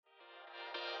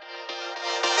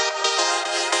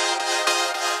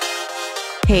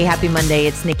Hey, happy Monday.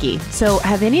 It's Nikki. So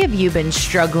have any of you been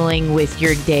struggling with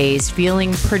your days,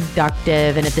 feeling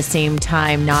productive and at the same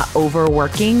time not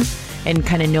overworking and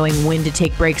kind of knowing when to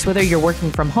take breaks, whether you're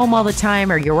working from home all the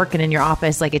time or you're working in your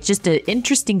office? Like, it's just an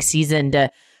interesting season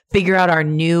to figure out our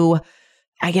new,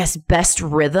 I guess, best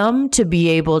rhythm to be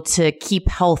able to keep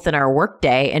health in our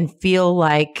workday and feel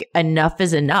like enough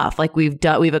is enough. Like we've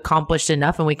accomplished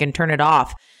enough and we can turn it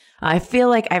off. I feel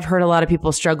like I've heard a lot of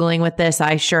people struggling with this.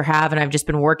 I sure have. And I've just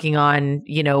been working on,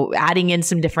 adding in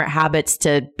some different habits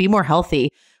to be more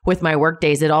healthy with my work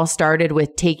days. It all started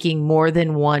with taking more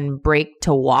than one break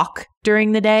to walk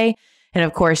during the day. And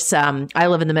of course, I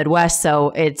live in the Midwest,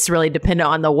 so it's really dependent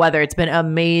on the weather. It's been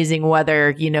amazing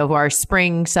weather, our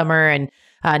spring, summer, and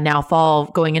now fall,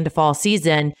 going into fall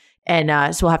season.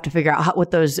 And so we'll have to figure out what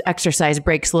those exercise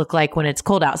breaks look like when it's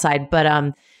cold outside.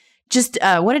 But just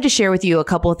wanted to share with you a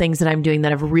couple of things that I'm doing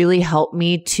that have really helped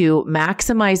me to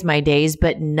maximize my days,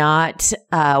 but not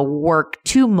work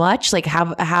too much, like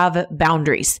have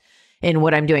boundaries in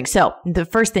what I'm doing. So the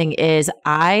first thing is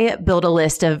I build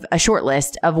a short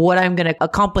list of what I'm going to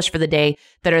accomplish for the day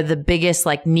that are the biggest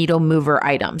like needle mover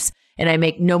items. And I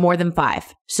make no more than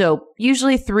 5. So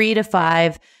usually 3 to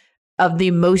 5 of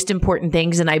the most important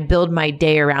things. And I build my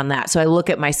day around that. So I look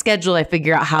at my schedule, I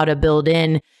figure out how to build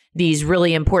in these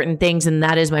really important things. And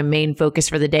that is my main focus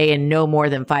for the day, and no more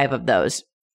than 5 of those.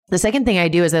 The second thing I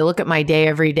do is I look at my day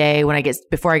every day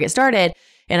before I get started,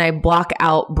 and I block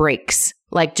out breaks,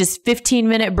 like just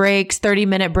 15-minute breaks,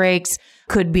 30-minute breaks.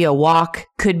 Could be a walk,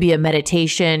 could be a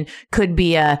meditation, could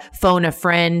be a phone a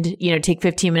friend, take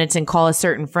 15 minutes and call a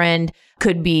certain friend,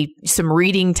 could be some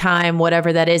reading time,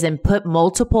 whatever that is, and put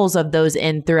multiples of those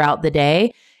in throughout the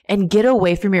day. And get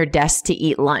away from your desk to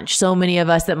eat lunch. So many of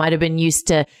us that might have been used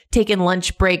to taking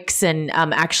lunch breaks and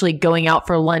actually going out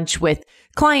for lunch with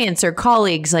clients or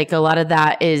colleagues, like a lot of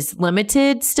that is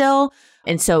limited still.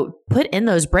 And so put in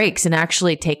those breaks and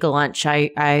actually take a lunch.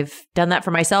 I've done that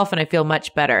for myself and I feel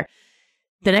much better.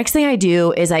 The next thing I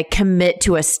do is I commit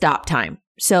to a stop time.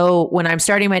 So when I'm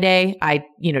starting my day, I,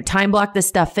 time block this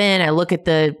stuff in. I look at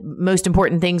the most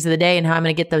important things of the day and how I'm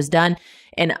going to get those done.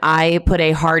 And I put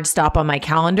a hard stop on my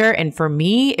calendar. And for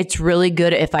me, it's really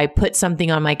good if I put something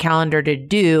on my calendar to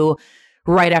do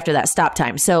right after that stop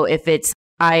time. So if it's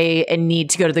I need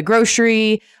to go to the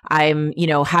grocery, I'm,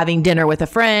 having dinner with a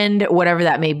friend, whatever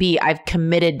that may be, I've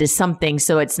committed to something.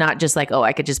 So it's not just like, oh,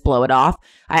 I could just blow it off.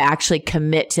 I actually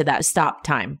commit to that stop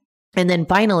time. And then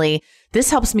finally, this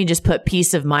helps me just put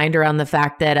peace of mind around the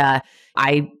fact that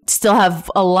I still have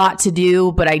a lot to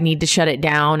do, but I need to shut it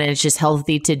down. And it's just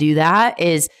healthy to do that.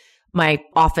 Is my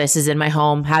office is in my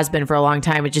home, has been for a long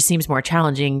time. It just seems more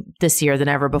challenging this year than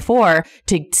ever before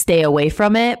to stay away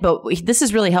from it. But this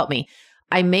has really helped me.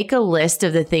 I make a list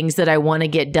of the things that I want to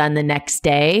get done the next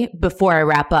day before I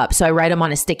wrap up. So I write them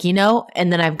on a sticky note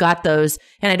and then I've got those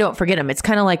and I don't forget them. It's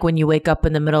kind of like when you wake up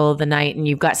in the middle of the night and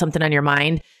you've got something on your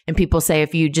mind and people say,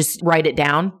 if you just write it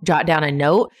down, jot down a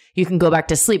note, you can go back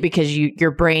to sleep because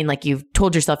your brain, like you've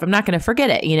told yourself, I'm not going to forget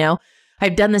it.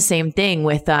 I've done the same thing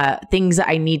with things that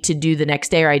I need to do the next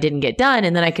day or I didn't get done.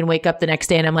 And then I can wake up the next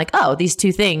day and I'm like, oh, these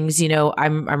 2 things,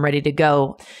 I'm ready to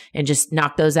go and just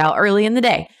knock those out early in the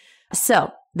day.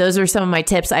 So those are some of my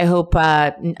tips. I hope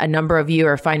a number of you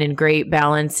are finding great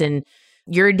balance in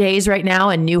your days right now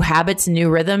and new habits and new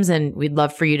rhythms. And we'd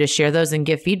love for you to share those and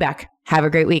give feedback. Have a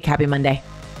great week. Happy Monday.